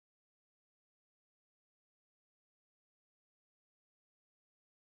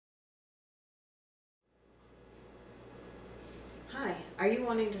Are you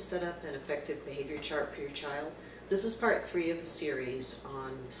wanting to set up an effective behavior chart for your child? This is part 3 of a series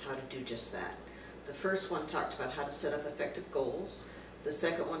on how to do just that. The first one talked about how to set up effective goals. The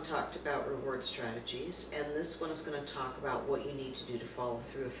second one talked about reward strategies, and this one is going to talk about what you need to do to follow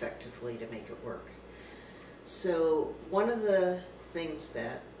through effectively to make it work. So one of the things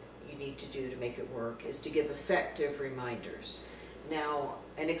that you need to do to make it work is to give effective reminders. Now,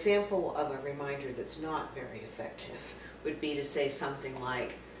 an example of a reminder that's not very effective would be to say something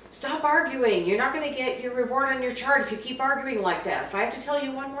like, stop arguing, you're not going to get your reward on your chart if you keep arguing like that. If I have to tell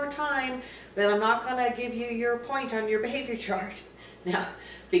you one more time, then I'm not going to give you your point on your behavior chart. Now,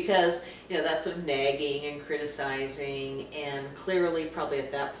 because that's sort of nagging and criticizing, and clearly probably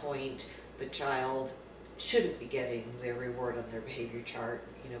at that point the child shouldn't be getting their reward on their behavior chart,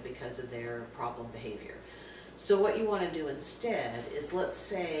 because of their problem behavior. So what you want to do instead is, let's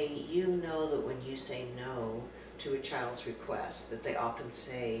say you know that when you say no to a child's request, that they often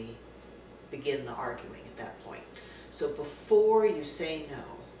begin the arguing at that point. So before you say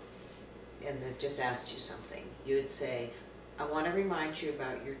no, and they've just asked you something, you would say, I want to remind you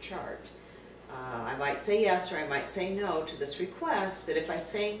about your chart. I might say yes or I might say no to this request, but if I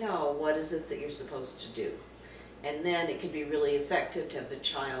say no, what is it that you're supposed to do? And then it can be really effective to have the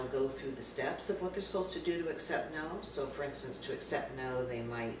child go through the steps of what they're supposed to do to accept no. So for instance, to accept no, they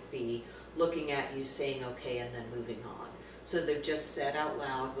might be looking at you, saying okay, and then moving on. So they've just said out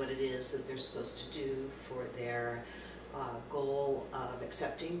loud what it is that they're supposed to do for their goal of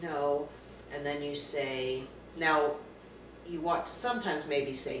accepting no, and then you say, now you want to sometimes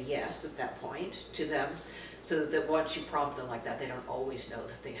maybe say yes at that point to them, so that once you prompt them like that, they don't always know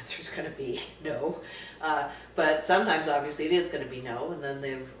that the answer is going to be no. But sometimes obviously it is going to be no, and then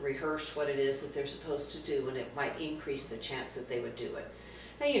they've rehearsed what it is that they're supposed to do, and it might increase the chance that they would do it.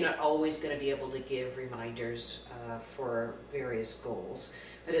 Now, you're not always going to be able to give reminders for various goals,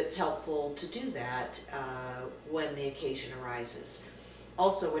 but it's helpful to do that when the occasion arises.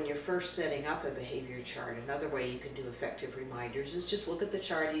 Also, when you're first setting up a behavior chart, another way you can do effective reminders is just look at the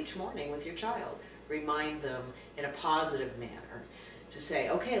chart each morning with your child. Remind them in a positive manner to say,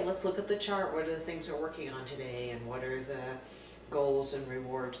 okay, let's look at the chart. What are the things we're working on today, and what are the goals and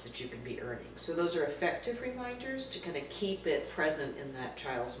rewards that you can be earning? So those are effective reminders to kind of keep it present in that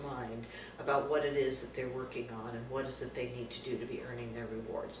child's mind about what it is that they're working on and what is it they need to do to be earning their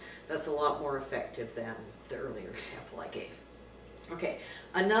rewards. That's a lot more effective than the earlier example I gave. Okay,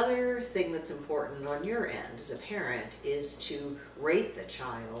 another thing that's important on your end as a parent is to rate the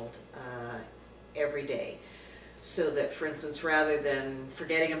child every day. So that, for instance, rather than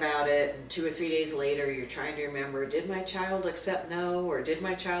forgetting about it and 2 or 3 days later you're trying to remember, did my child accept no, or did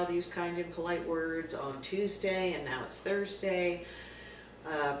my child use kind and polite words on Tuesday and now it's Thursday?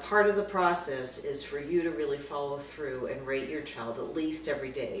 Part of the process is for you to really follow through and rate your child at least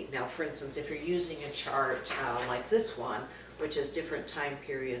every day. Now, for instance, if you're using a chart like this one, which has different time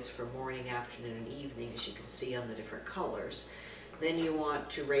periods for morning, afternoon, and evening, as you can see on the different colors, then you want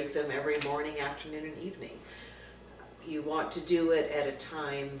to rate them every morning, afternoon, and evening. You want to do it at a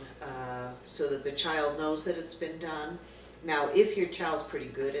time so that the child knows that it's been done. Now, if your child's pretty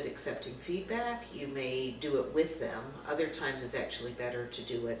good at accepting feedback, you may do it with them. Other times it's actually better to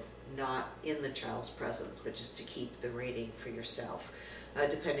do it not in the child's presence, but just to keep the rating for yourself,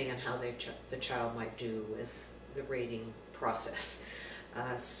 depending on how the child might do with the rating process.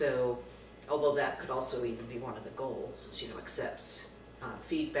 So, although that could also even be one of the goals, is, accepts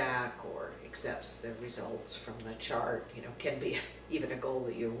feedback or accepts the results from the chart, can be even a goal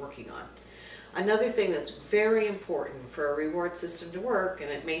that you're working on. Another thing that's very important for a reward system to work,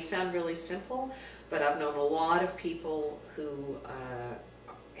 and it may sound really simple, but I've known a lot of people who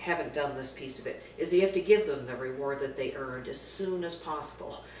haven't done this piece of it, is you have to give them the reward that they earned as soon as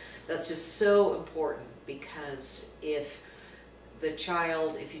possible. That's just so important, because if the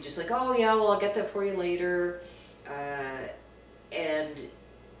child, if you just like, oh yeah, well I'll get that for you later, and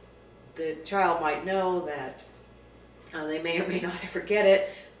the child might know that they may or may not ever get it,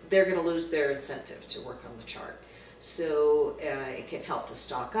 they're going to lose their incentive to work on the chart. So it can help to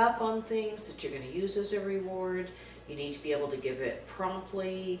stock up on things that you're going to use as a reward. You need to be able to give it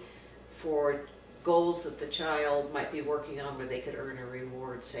promptly for goals that the child might be working on where they could earn a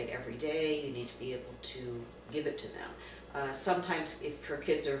reward, say, every day. You need to be able to give it to them. Sometimes if your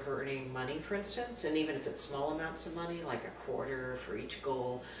kids are earning money, for instance, and even if it's small amounts of money, like a quarter for each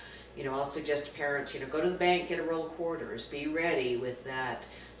goal, I'll suggest to parents, go to the bank, get a roll of quarters, be ready with that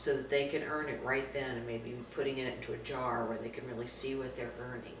so that they can earn it right then, and maybe putting it into a jar where they can really see what they're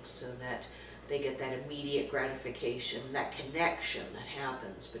earning, so that they get that immediate gratification, that connection that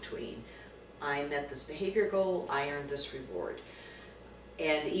happens between, I met this behavior goal, I earned this reward.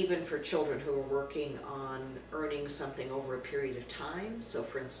 And even for children who are working on earning something over a period of time, so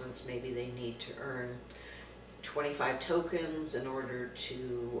for instance, maybe they need to earn 25 tokens in order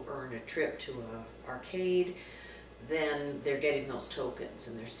to earn a trip to an arcade, then they're getting those tokens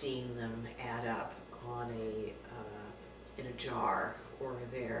and they're seeing them add up on in a jar, or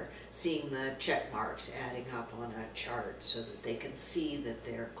they're seeing the check marks adding up on a chart so that they can see that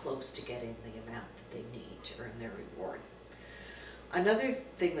they're close to getting the amount that they need to earn their reward. Another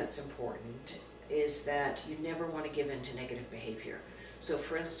thing that's important is that you never want to give in to negative behavior. So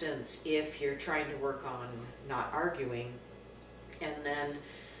for instance, if you're trying to work on not arguing, and then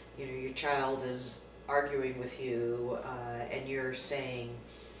your child is arguing with you and you're saying,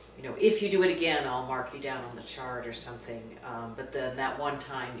 if you do it again, I'll mark you down on the chart or something, but then that one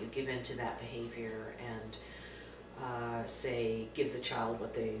time you give in to that behavior and say, give the child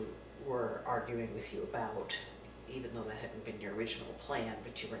what they were arguing with you about, even though that hadn't been your original plan,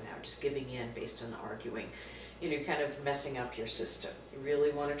 but you were now just giving in based on the arguing. You're kind of messing up your system. You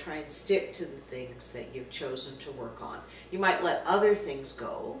really want to try and stick to the things that you've chosen to work on. You might let other things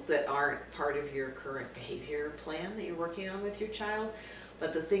go that aren't part of your current behavior plan that you're working on with your child,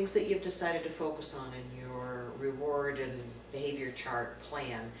 but the things that you've decided to focus on in your reward and behavior chart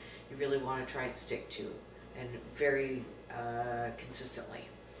plan, you really want to try and stick to, and very consistently.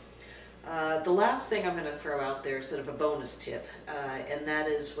 The last thing I'm going to throw out there is sort of a bonus tip, and that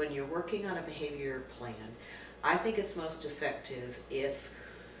is when you're working on a behavior plan, I think it's most effective if,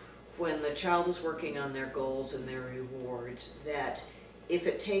 when the child is working on their goals and their rewards, that if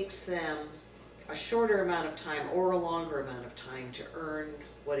it takes them a shorter amount of time or a longer amount of time to earn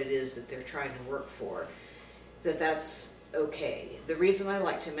what it is that they're trying to work for, that's okay. The reason I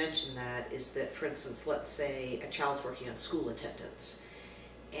like to mention that is that, for instance, let's say a child's working on school attendance,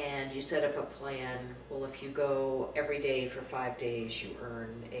 and you set up a plan, well, if you go every day for 5 days, you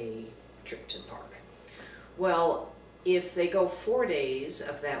earn a trip to the park. Well, if they go 4 days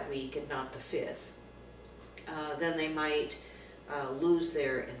of that week and not the 5th, then they might lose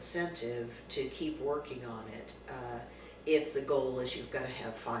their incentive to keep working on it if the goal is you've got to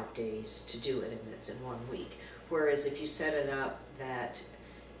have 5 days to do it and it's in 1 week. Whereas if you set it up that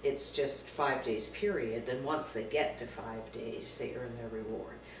it's just 5 days period, then once they get to 5 days, they earn their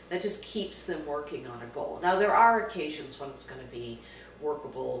reward. That just keeps them working on a goal. Now, there are occasions when it's going to be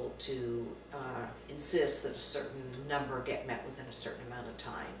workable to insist that a certain number get met within a certain amount of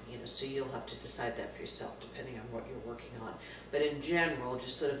time, so you'll have to decide that for yourself depending on what you're working on. But in general,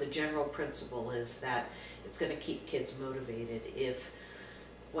 just sort of the general principle is that it's going to keep kids motivated if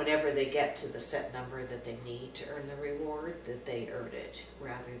whenever they get to the set number that they need to earn the reward, that they earn it,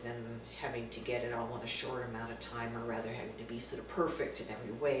 rather than having to get it all in a short amount of time, or rather having to be sort of perfect in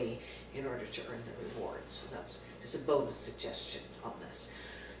every way in order to earn the reward. So that's just a bonus suggestion on this.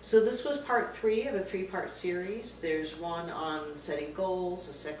 So this was part 3 of a 3-part series. There's one on setting goals,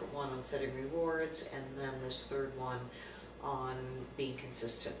 a second one on setting rewards, and then this third one on being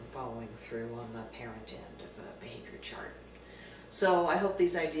consistent and following through on the parent end of a behavior chart. So I hope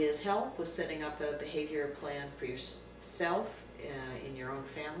these ideas help with setting up a behavior plan for yourself in your own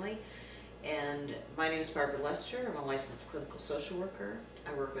family. And my name is Barbara Lester. I'm a licensed clinical social worker.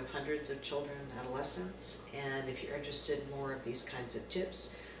 I work with hundreds of children and adolescents. And if you're interested in more of these kinds of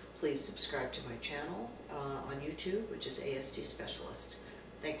tips, please subscribe to my channel on YouTube, which is ASD Specialist.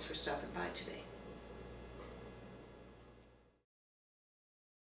 Thanks for stopping by today.